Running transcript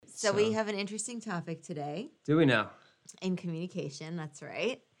So we have an interesting topic today. Do we know? In communication, that's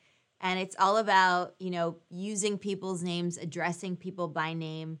right. And it's all about, using people's names, addressing people by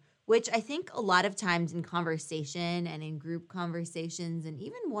name, which I think a lot of times in conversation and in group conversations and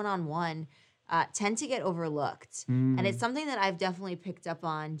even one-on-one tend to get overlooked. And it's something that I've definitely picked up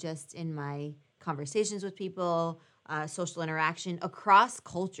on just in my conversations with people, social interaction across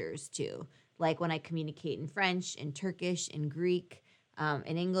cultures too. Like when I communicate in French, in Turkish, in Greek,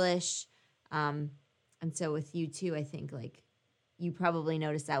 in English. And so with you too, I think like you probably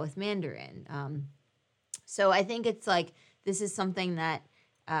noticed that with Mandarin. So I think it's like this is something that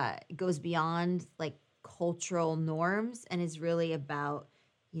goes beyond like cultural norms and is really about,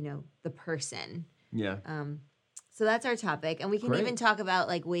 the person. Yeah. So that's our topic. And we can Great. even talk about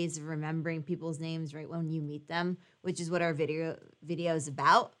like ways of remembering people's names right when you meet them, which is what our video is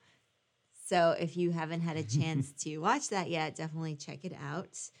about. So if you haven't had a chance to watch that yet, definitely check it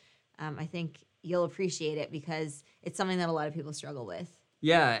out. I think you'll appreciate it because it's something that a lot of people struggle with.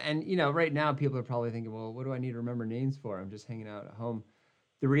 Yeah, and right now people are probably thinking, well, what do I need to remember names for? I'm just hanging out at home.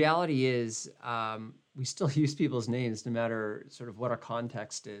 The reality is we still use people's names no matter sort of what our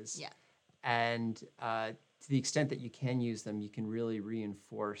context is. Yeah. And to the extent that you can use them, you can really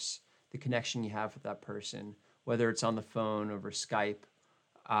reinforce the connection you have with that person, whether it's on the phone, over Skype,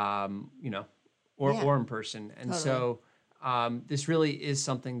 or in person. And Totally. so this really is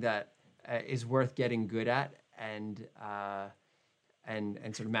something that is worth getting good at and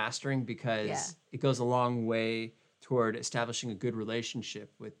sort of mastering because it goes a long way toward establishing a good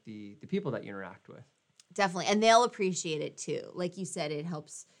relationship with the people that you interact with. Definitely. And they'll appreciate it too. Like you said, it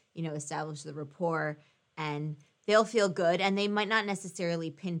helps, establish the rapport and they'll feel good. And they might not necessarily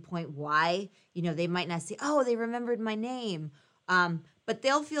pinpoint why, they might not say, oh, they remembered my name. But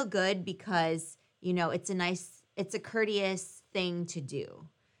they'll feel good because, it's a courteous thing to do.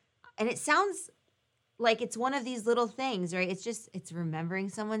 And it sounds like it's one of these little things, right? It's remembering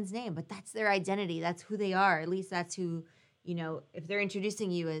someone's name, but that's their identity. That's who they are. At least that's who, if they're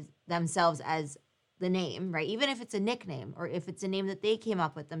introducing you as themselves as the name, right? Even if it's a nickname or if it's a name that they came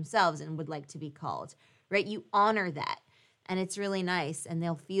up with themselves and would like to be called, right? You honor that. And it's really nice. And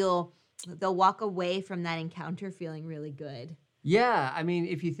they'll walk away from that encounter feeling really good. Yeah. I mean,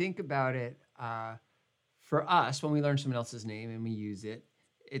 if you think about it, for us, when we learn someone else's name and we use it,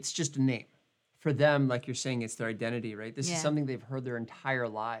 it's just a name. For them, like you're saying, it's their identity, right? This is something they've heard their entire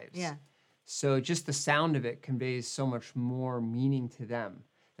lives. Yeah. So just the sound of it conveys so much more meaning to them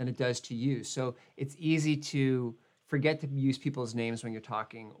than it does to you. So it's easy to forget to use people's names when you're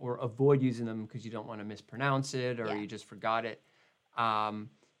talking or avoid using them because you don't want to mispronounce it or you just forgot it.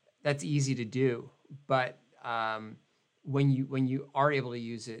 That's easy to do. But when you are able to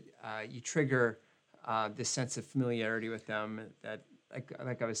use it, you trigger this sense of familiarity with them that,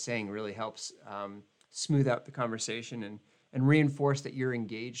 like I was saying, really helps smooth out the conversation and reinforce that you're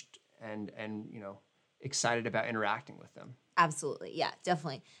engaged and excited about interacting with them. Absolutely. Yeah,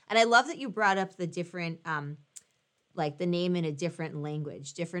 definitely. And I love that you brought up the different, like the name in a different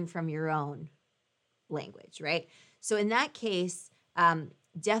language, different from your own language, right? So in that case,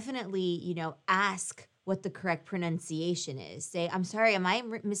 definitely, ask what the correct pronunciation is. Say, I'm sorry, am I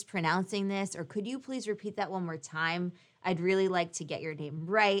mispronouncing this? Or could you please repeat that one more time? I'd really like to get your name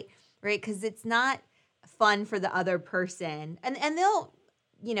right? Because it's not fun for the other person. And they'll,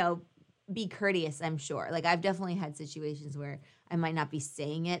 be courteous, I'm sure. Like I've definitely had situations where I might not be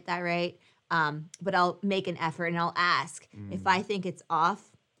saying it that right, but I'll make an effort and I'll ask. If I think it's off,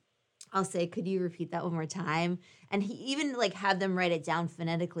 I'll say, could you repeat that one more time? And even like have them write it down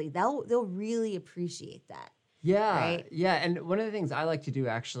phonetically. They'll really appreciate that. Yeah, right? Yeah. And one of the things I like to do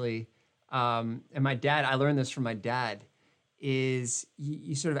actually, and my dad, I learned this from my dad, is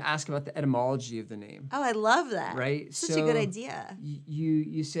you sort of ask about the etymology of the name. Oh, I love that. Right? Such a good idea.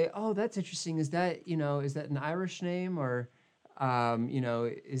 You say, oh, that's interesting. Is that an Irish name or,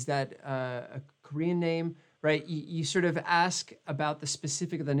 is that a Korean name? Right? You sort of ask about the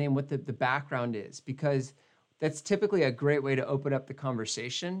specific of the name, what the background is, because that's typically a great way to open up the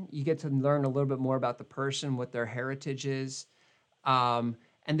conversation. You get to learn a little bit more about the person, what their heritage is. And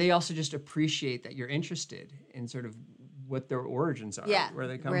they also just appreciate that you're interested in sort of what their origins are, where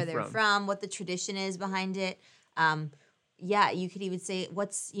they come from. Where they're from, what the tradition is behind it. You could even say,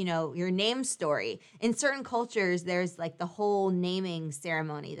 what's, your name story. In certain cultures, there's like the whole naming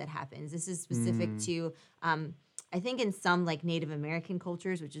ceremony that happens. This is specific to, I think in some like Native American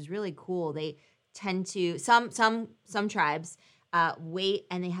cultures, which is really cool, they tend to, some tribes wait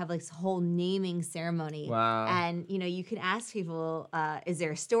and they have like this whole naming ceremony. Wow. And, you can ask people, is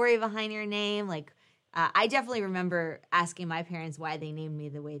there a story behind your name? Like, I definitely remember asking my parents why they named me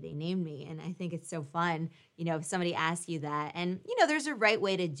the way they named me. And I think it's so fun, if somebody asks you that. And, there's a right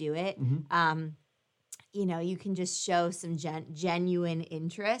way to do it. You can just show some genuine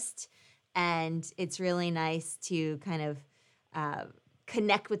interest. And it's really nice to kind of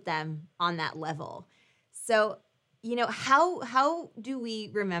connect with them on that level. So, how do we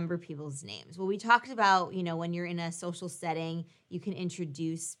remember people's names? Well, we talked about, when you're in a social setting, you can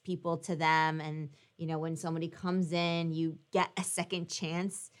introduce people to them. And, when somebody comes in, you get a second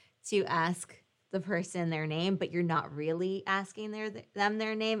chance to ask the person their name, but you're not really asking them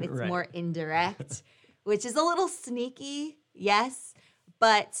their name. It's more indirect, which is a little sneaky, yes.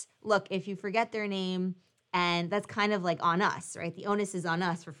 But look, if you forget their name, and that's kind of like on us, right? The onus is on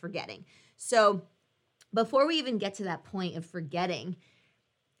us for forgetting. So before we even get to that point of forgetting,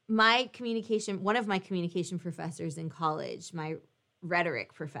 one of my communication professors in college, my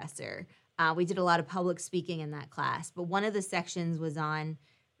rhetoric professor, we did a lot of public speaking in that class, but one of the sections was on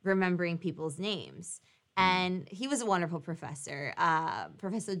remembering people's names. And he was a wonderful professor,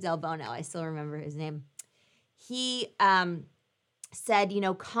 Professor Del Bono. I still remember his name. He said,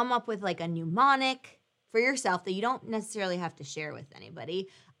 come up with like a mnemonic for yourself that you don't necessarily have to share with anybody.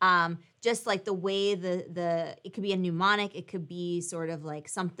 Just like the way it could be a mnemonic, it could be sort of like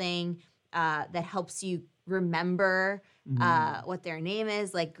something that helps you remember what their name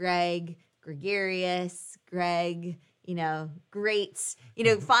is, like Greg, Gregarious, Greg, great,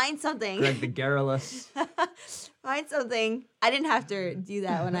 find something. Greg the Garrulous. Find something. I didn't have to do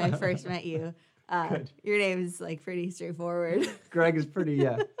that when I first met you. Your name is like pretty straightforward. Greg is pretty,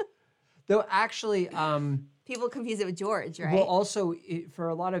 yeah. Though actually, people confuse it with George, right? well, also for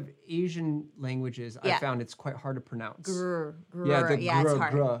a lot of Asian languages, I found it's quite hard to pronounce. It's hard.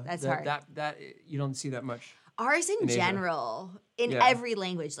 That's hard. That you don't see that much. Ours in general, in every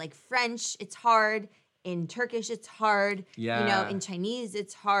language, like French, it's hard. In Turkish, it's hard. Yeah. In Chinese,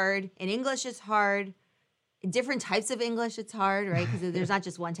 it's hard. In English, it's hard. In different types of English, it's hard, right? Because there's not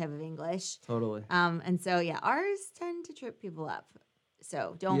just one type of English. Totally. And so, ours tend to trip people up.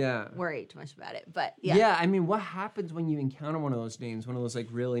 So don't worry too much about it. But Yeah, I mean, what happens when you encounter one of those names, one of those like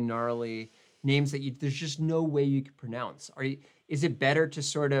really gnarly names that there's just no way you could pronounce? Is it better to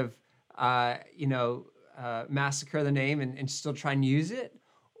sort of, massacre the name and still try and use it?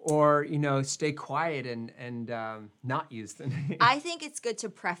 Or, stay quiet and not use the name? I think it's good to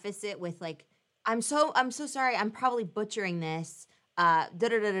preface it with like, I'm so sorry, I'm probably butchering this,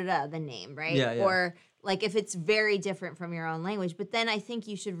 the name, right? Yeah. Or like if it's very different from your own language. But then I think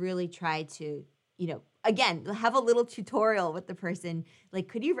you should really try to, again, have a little tutorial with the person. Like,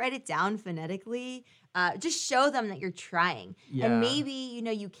 could you write it down phonetically? Just show them that you're trying. Yeah. And maybe,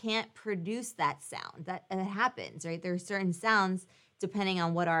 you can't produce that sound. That happens, right? There are certain sounds, depending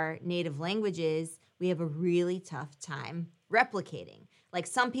on what our native language is, we have a really tough time replicating. Like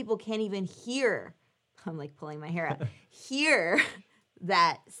some people can't even hear, I'm like pulling my hair out, hear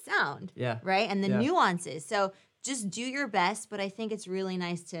that sound, right? And the nuances. So just do your best, but I think it's really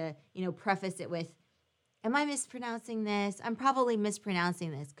nice to, preface it with, am I mispronouncing this? I'm probably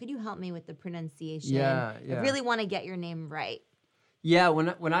mispronouncing this. Could you help me with the pronunciation? Yeah. I really want to get your name right. Yeah,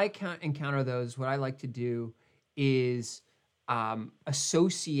 when I encounter those, what I like to do is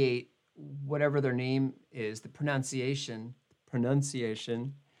associate whatever their name is, the pronunciation,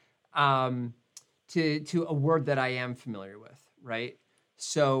 to a word that I am familiar with, right?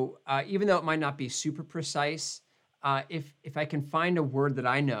 So even though it might not be super precise, if I can find a word that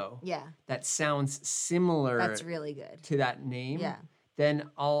I know that sounds similar, that's really good to that name, then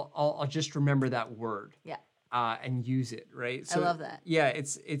I'll just remember that word. And use it, right? So, I love that. Yeah,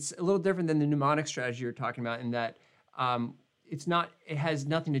 it's a little different than the mnemonic strategy you're talking about in that it has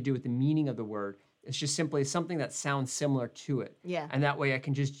nothing to do with the meaning of the word. It's just simply something that sounds similar to it. Yeah. And that way I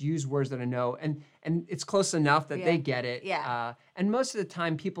can just use words that I know and it's close enough that they get it. Yeah. And most of the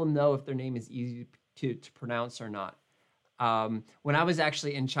time people know if their name is easy to pronounce or not. When I was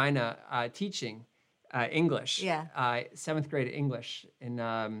actually in China teaching English, 7th grade English in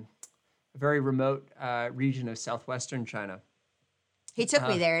a very remote region of southwestern China. He took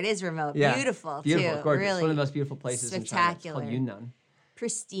me there. It is remote. Beautiful, too. Gorgeous. Really It's one of the most beautiful places in China. It's called Yunnan.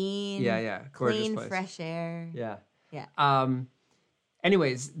 Pristine. Gorgeous clean, place. fresh air. Yeah.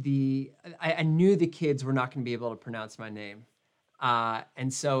 Anyways, I knew the kids were not going to be able to pronounce my name.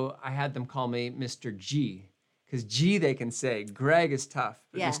 And so I had them call me Mr. G. Because G they can say. Greg is tough.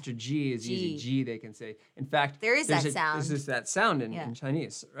 But Mr. G is easy. G they can say. In fact, there's that sound in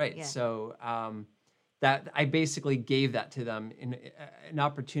Chinese, right? Yeah. So that I basically gave that to them in an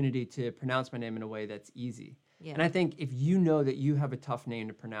opportunity to pronounce my name in a way that's easy. Yeah. And I think if you know that you have a tough name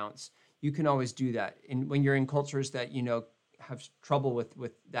to pronounce, you can always do that. And when you're in cultures that, have trouble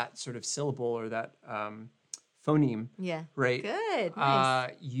with that sort of syllable or that phoneme, Yeah. right? Good.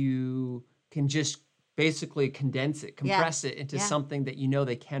 Nice. You can just basically condense it, compress it into Yeah. something that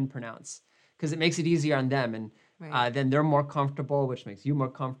they can pronounce, because it makes it easier on them, and Right. then they're more comfortable, which makes you more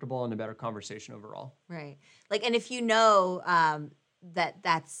comfortable and a better conversation overall. Right. Like, and if you know that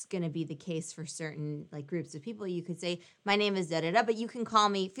that's going to be the case for certain like groups of people, you could say, my name is da-da-da, but you can call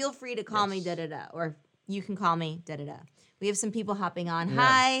me, feel free to call me Yes. da-da-da, or you can call me da-da-da. We have some people hopping on. Yeah.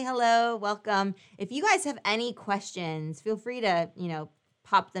 Hi, hello, welcome. If you guys have any questions, feel free to,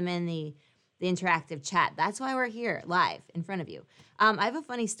 pop them in the interactive chat. That's why we're here live in front of you. I have a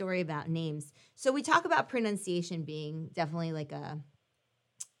funny story about names. So we talk about pronunciation being definitely like a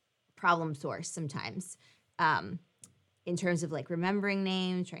problem source sometimes, in terms of like remembering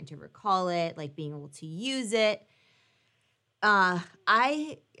names, trying to recall it, like being able to use it.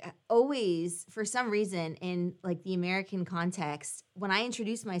 I always, for some reason, in like the American context, when I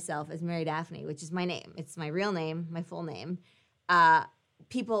introduce myself as Mary Daphne, which is my name, it's my real name, my full name,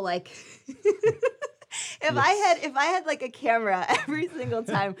 people like if I had like a camera every single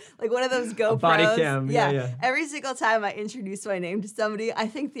time, like one of those GoPros, body cam, yeah. every single time I introduce my name to somebody, I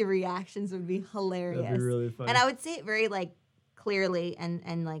think the reactions would be hilarious. That'd be really funny. And I would say it very like clearly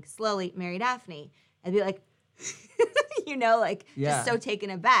and like slowly, Mary Daphne. I'd be like, just so taken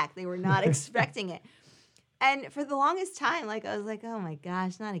aback. They were not expecting it. And for the longest time, like I was like, oh my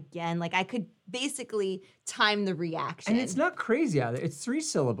gosh, not again. Like I could basically time the reaction. And it's not crazy either. It's 3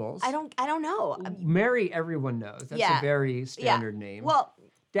 syllables. I don't know. Mary, everyone knows. That's a very standard name. Well,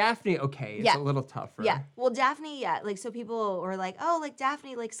 Daphne, okay, it's a little tougher. Yeah. Well, Daphne, like so people were like, oh, like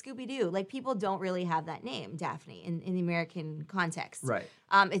Daphne, like Scooby-Doo. Like people don't really have that name, Daphne, in the American context. Right.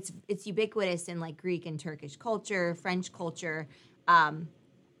 It's ubiquitous in like Greek and Turkish culture, French culture.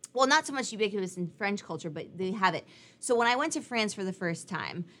 Well, not so much ubiquitous in French culture, but they have it. So when I went to France for the first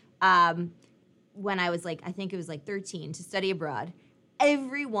time, when I was like, I think it was like 13 to study abroad,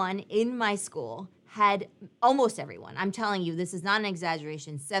 everyone in my school had, almost everyone, I'm telling you, this is not an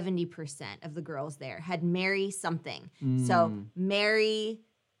exaggeration, 70% of the girls there had Mary something. So Mary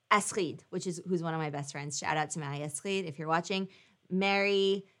Astrid, who's one of my best friends. Shout out to Marie Astrid if you're watching.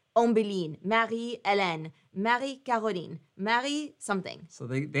 Mary Ombeline, Marie Hélène, Marie Caroline, Marie something. So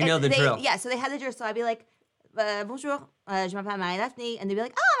they know the drill. Yeah, so they had the drill. So I'd be like, bonjour, je m'appelle Marie Daphne. And they'd be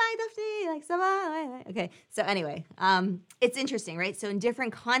like, Marie Daphne, like, ça va? Okay, so anyway, it's interesting, right? So in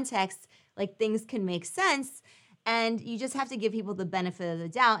different contexts, like things can make sense. And you just have to give people the benefit of the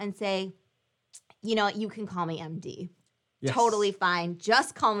doubt and say, you can call me MD. Yes. Totally fine.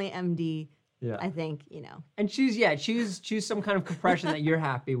 Just call me MD. Yeah. I think, And choose some kind of compression that you're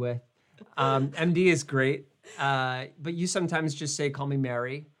happy with. MD is great. But you sometimes just say, call me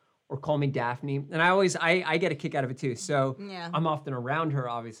Mary or call me Daphne. And I get a kick out of it too. So I'm often around her,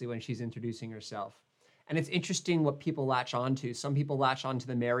 obviously, when she's introducing herself. And it's interesting what people latch onto. Some people latch onto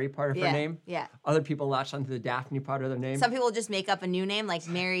the Mary part of her name. Yeah. Other people latch onto the Daphne part of their name. Some people just make up a new name like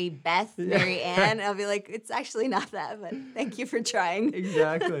Mary Beth, Mary Ann. I'll be like, it's actually not that, but thank you for trying.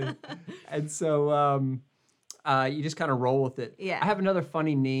 Exactly. And so you just kind of roll with it. Yeah. I have another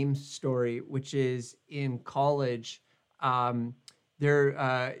funny name story, which is in college.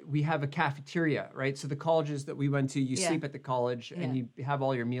 We have a cafeteria, right? So the colleges that we went to, you sleep at the college and you have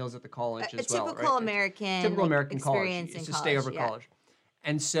all your meals at the college as well. Typical right? American, typical American experience college. It's in a stay over college, college.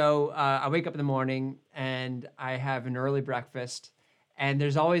 And so I wake up in the morning and I have an early breakfast. And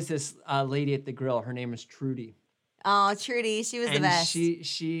there's always this lady at the grill. Her name is Trudy. Oh, Trudy, she was the best.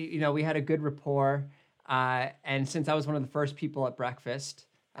 She, we had a good rapport. And since I was one of the first people at breakfast,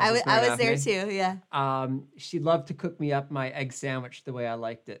 I was there too, yeah. She loved to cook me up my egg sandwich the way I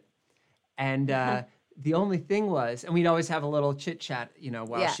liked it. And the only thing was, and we'd always have a little chit chat,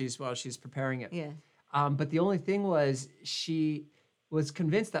 while she's preparing it. Yeah. But the only thing was, she was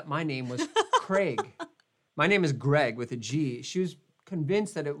convinced that my name was Craig. My name is Greg with a G. She was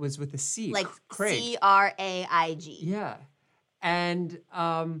convinced that it was with a C. Like Craig. Craig. Yeah. And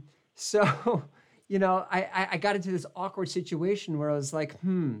so, I got into this awkward situation where I was like,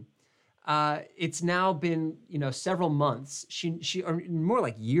 it's now been, several months. She or more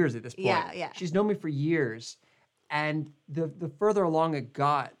like years at this point. Yeah. She's known me for years. And the further along it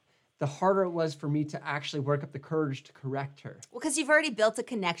got, the harder it was for me to actually work up the courage to correct her. Well, because you've already built a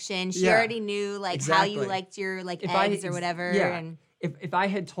connection. She already knew how you liked your eggs or whatever. Yeah. And if I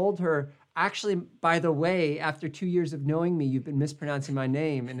had told her, actually, by the way, after 2 years of knowing me, you've been mispronouncing my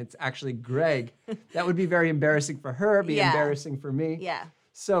name and it's actually Greg, that would be very embarrassing for her, embarrassing for me. Yeah.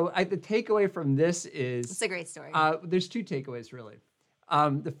 So the takeaway from this is... It's a great story. There's 2 takeaways, really.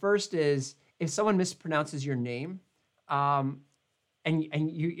 The first is if someone mispronounces your name, and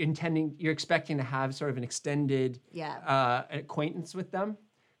you're expecting to have sort of an extended acquaintance with them,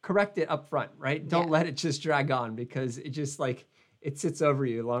 correct it up front, right? Don't let it just drag on, because it just like it sits over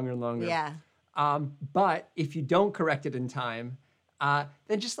you longer and longer. Yeah. But if you don't correct it in time,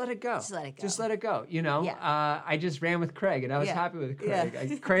 then just let it go. Just let it go. You know, I just ran with Craig, and I was happy with Craig.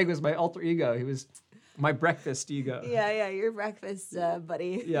 Yeah. Craig was my alter ego. He was my breakfast ego. Yeah, your breakfast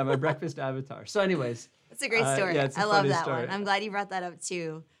buddy. Yeah, my breakfast avatar. So anyways. It's a great story. Yeah, it's a I love funny that story. one. I'm glad you brought that up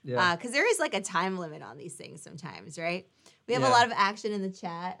too. Yeah. Because there is like a time limit on these things sometimes, right? We have a Yeah. lot of action in the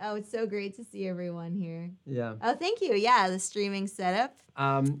chat. Oh, it's so great to see everyone here. Yeah. Oh, thank you. Yeah, the streaming setup.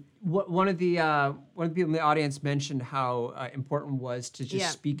 One of the people in the audience mentioned how important it was to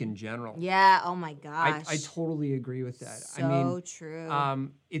just speak in general. Yeah. Oh my gosh. I totally agree with that. So I mean,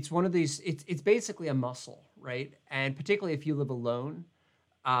 true. it's one of these. It's basically a muscle, right? And particularly if you live alone,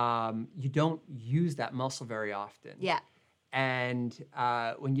 you don't use that muscle very often. Yeah. And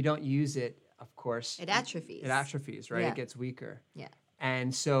when you don't use it, of course, It atrophies. It atrophies, right? Yeah. It gets weaker. Yeah.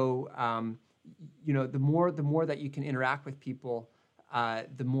 And so, you know, the more that you can interact with people,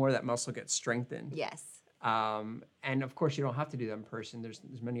 the more that muscle gets strengthened. Yes. And of course, you don't have to do that in person. There's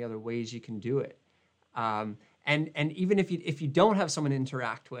many other ways you can do it. And even if you don't have someone to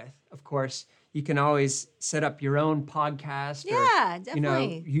interact with, of course, you can always set up your own podcast Yeah, or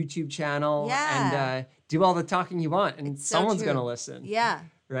definitely. YouTube channel Yeah. and do all the talking you want, and It's so someone's true. going to listen. Yeah.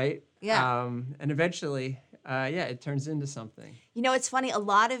 Right? Yeah. And eventually, it turns into something. You know, it's funny. A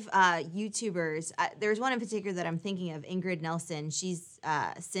lot of YouTubers. There's one in particular that I'm thinking of, Ingrid Nelson. She's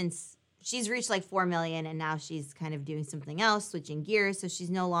she's reached like 4 million, and now she's kind of doing something else, switching gears. So she's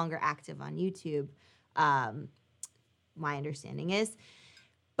no longer active on YouTube. My understanding is,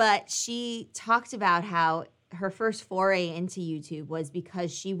 but she talked about how her first foray into YouTube was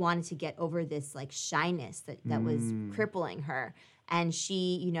because she wanted to get over this like shyness that was crippling her. And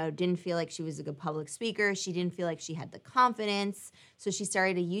she, didn't feel like she was a good public speaker. She didn't feel like she had the confidence. So she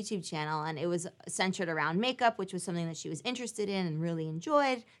started a YouTube channel, and it was centered around makeup, which was something that she was interested in and really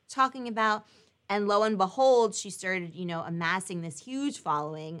enjoyed talking about. And lo and behold, she started, amassing this huge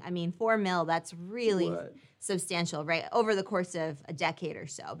following. I mean, 4 mil, that's really substantial, right? Over the course of a decade or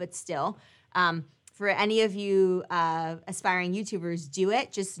so. But still, for any of you aspiring YouTubers, do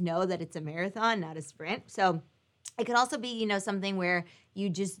it. Just know that it's a marathon, not a sprint. So it could also be, something where you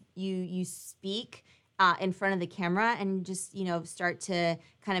just you speak in front of the camera and just, start to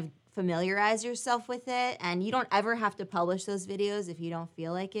kind of familiarize yourself with it. And you don't ever have to publish those videos if you don't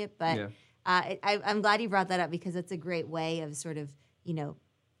feel like it. But I'm glad you brought that up, because it's a great way of sort of,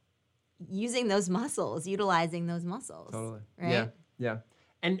 using those muscles, utilizing those muscles. Totally. Right? Yeah.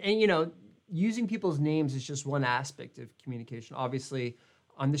 And using people's names is just one aspect of communication. Obviously,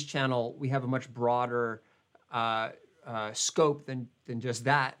 on this channel, we have a much broader scope than just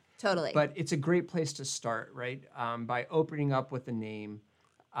that. Totally. But it's a great place to start, right? By opening up with a name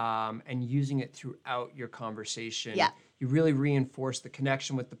and using it throughout your conversation. Yeah. You really reinforce the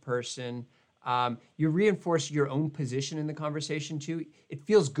connection with the person. You reinforce your own position in the conversation too. It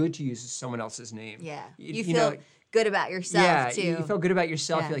feels good to use someone else's name. Yeah. You You feel good about yourself too. You feel good about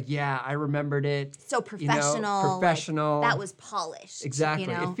yourself. Yeah. You're like, I remembered it. So professional. Professional. Like, that was polished.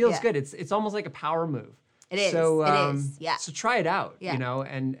 Exactly. It feels Yeah. good. It's almost like a power move. It is. So, it is. Yeah. So try it out. Yeah.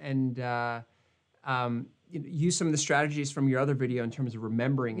 And use some of the strategies from your other video in terms of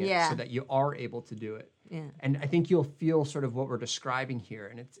remembering it, so that you are able to do it. Yeah. And I think you'll feel sort of what we're describing here,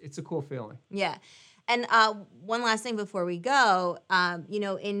 and it's a cool feeling. Yeah. And one last thing before we go,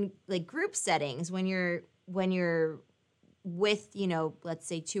 in like group settings, when you're with, let's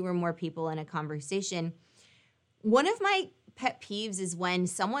say 2 or more people in a conversation, one of my pet peeves is when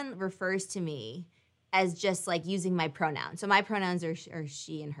someone refers to me as just like using my pronouns. So my pronouns are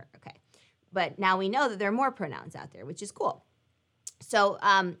she and her. Okay. But now we know that there are more pronouns out there, which is cool. So,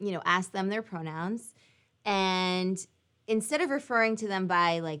 ask them their pronouns, and instead of referring to them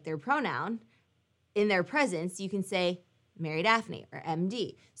by like their pronoun in their presence, you can say Mary Daphne or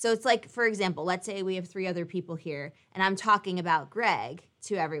MD. So it's like, for example, let's say we have 3 other people here, and I'm talking about Greg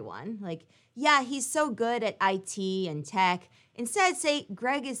to everyone. Like, yeah, he's so good at IT and tech. Instead, say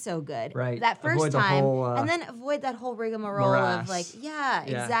Greg is so good. Right. That first Avoid the time, whole, and then avoid that whole rigmarole morass. of like, yeah,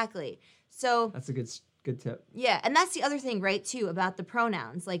 Yeah. exactly. So That's a good tip. yeah, and that's the other thing, right, too, about the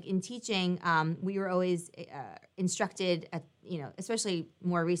pronouns. Like in teaching, we were always instructed, especially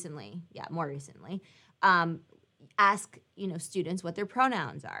more recently, ask, students what their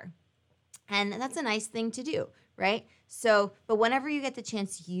pronouns are. And that's a nice thing to do, right? So, but whenever you get the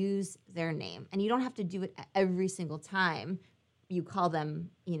chance to use their name, and you don't have to do it every single time, you call them,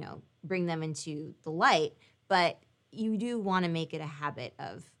 you know, bring them into the light, but you do want to make it a habit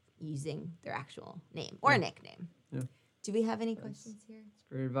of using their actual name or nickname. Yeah. Do we have any questions here? That's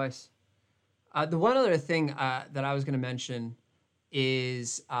great advice. The one other thing that I was going to mention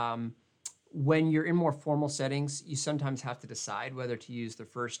is when you're in more formal settings, you sometimes have to decide whether to use their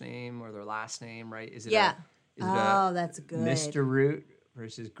first name or their last name, right? Is it that's good. Mr. Root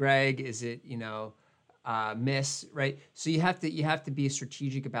versus Greg? Is it, Miss, right? So you have to be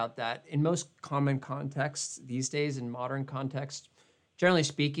strategic about that. In most common contexts these days, in modern context, generally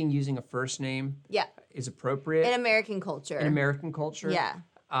speaking, using a first name is appropriate. In American culture. Yeah.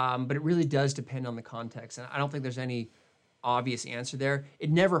 But it really does depend on the context. And I don't think there's any obvious answer there.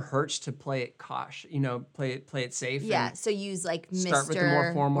 It never hurts to play it play it safe. Yeah, so use like start with the more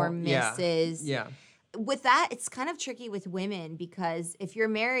Mr. formal, or Mrs. Yeah. With that, it's kind of tricky with women because if you're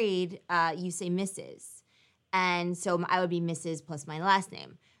married, you say Mrs. And so I would be Mrs. plus my last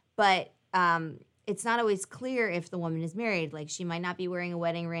name. But it's not always clear if the woman is married. Like she might not be wearing a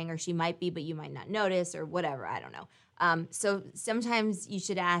wedding ring, or she might be, but you might not notice, or whatever. I don't know. So sometimes you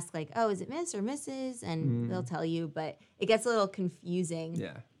should ask like, oh, is it Miss or Mrs.? And they'll tell you, but it gets a little confusing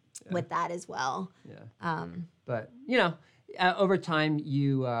with that as well. Yeah. But over time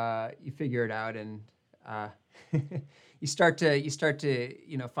you figure it out, and you start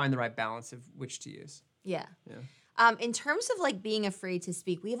to find the right balance of which to use. Yeah. In terms of like being afraid to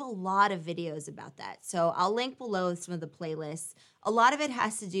speak, we have a lot of videos about that. So I'll link below some of the playlists. A lot of it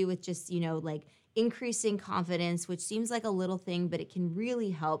has to do with just, like increasing confidence, which seems like a little thing, but it can really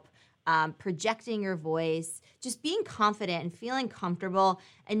help. Projecting your voice, just being confident and feeling comfortable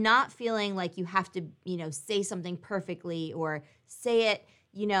and not feeling like you have to, say something perfectly or say it,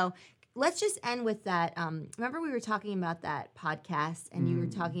 Let's just end with that. Remember we were talking about that podcast and you were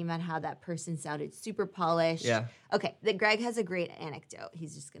talking about how that person sounded super polished. Yeah. Okay, that Greg has a great anecdote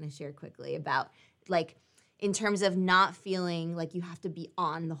he's just going to share quickly about like in terms of not feeling like you have to be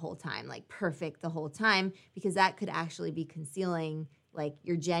on the whole time, like perfect the whole time, because that could actually be concealing like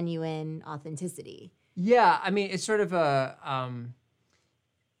your genuine authenticity. Yeah, I mean, it's sort of a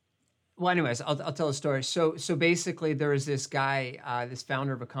well, anyways, I'll tell a story. So basically, there was this guy, this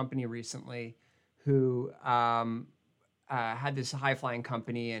founder of a company recently, who had this high flying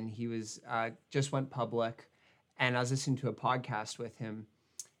company, and he was just went public. And I was listening to a podcast with him,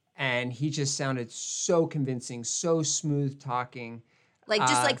 and he just sounded so convincing, so smooth talking. Like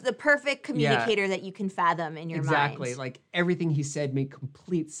just like the perfect communicator that you can fathom in your mind. Exactly. Like everything he said made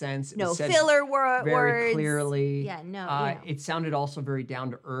complete sense. No filler words. Very clearly. Yeah, no. It sounded also very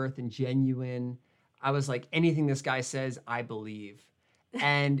down to earth and genuine. I was like, anything this guy says, I believe.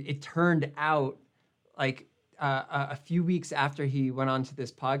 And it turned out like a few weeks after he went on to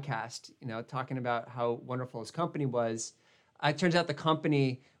this podcast, talking about how wonderful his company was, it turns out the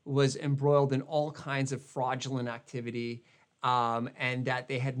company was embroiled in all kinds of fraudulent activity. And that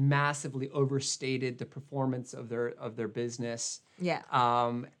they had massively overstated the performance of their business. Yeah.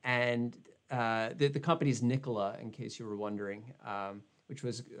 And the company's Nikola, in case you were wondering, which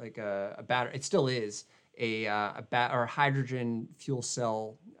was like a battery. It still is a hydrogen fuel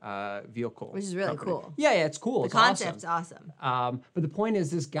cell vehicle, which is really cool. Yeah, it's cool. The concept's awesome. But the point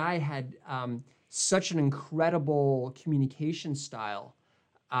is, this guy had such an incredible communication style.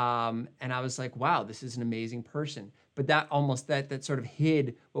 And I was like, wow, this is an amazing person. But that sort of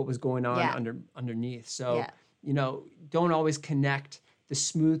hid what was going on underneath. So, don't always connect the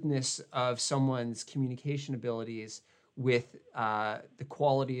smoothness of someone's communication abilities with the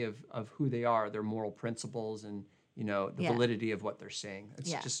quality of who they are, their moral principles, and the validity of what they're saying.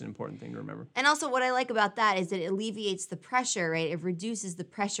 It's just an important thing to remember. And also what I like about that is that it alleviates the pressure, right? It reduces the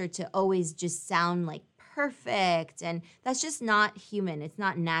pressure to always just sound like perfect, and that's just not human. It's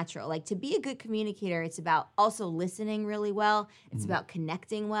not natural. Like to be a good communicator, it's about also listening really well. It's about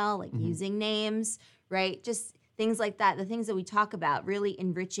connecting well, like using names, right? Just things like that. The things that we talk about, really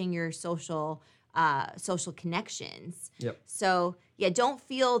enriching your social connections. Yep. So don't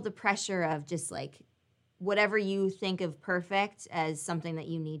feel the pressure of just like whatever you think of perfect as something that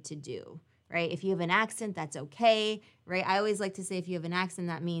you need to do, right? If you have an accent, that's okay, right? I always like to say if you have an accent,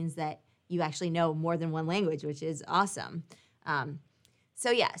 that means that you actually know more than one language, which is awesome.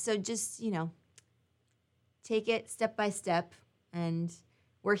 So just, take it step by step, and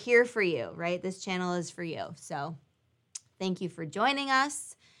we're here for you, right? This channel is for you. So thank you for joining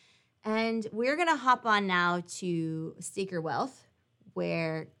us. And we're going to hop on now to Seeker Wealth,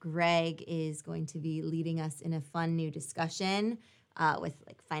 where Greg is going to be leading us in a fun new discussion with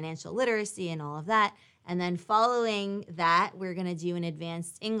like financial literacy and all of that. And then following that, we're going to do an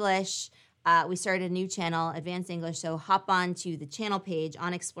advanced English we started a new channel, Advanced English. So hop on to the channel page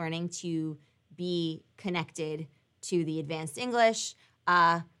on Explearning to be connected to the Advanced English.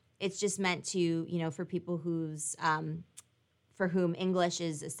 It's just meant to, for people for whom English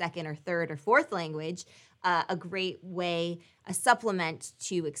is a second or third or fourth language, a great way, a supplement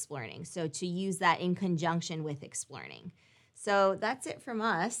to Explearning. So to use that in conjunction with Explearning. So that's it from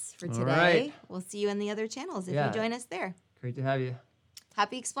us for today. All right. We'll see you in the other channels if you join us there. Great to have you.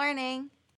 Happy Explearning.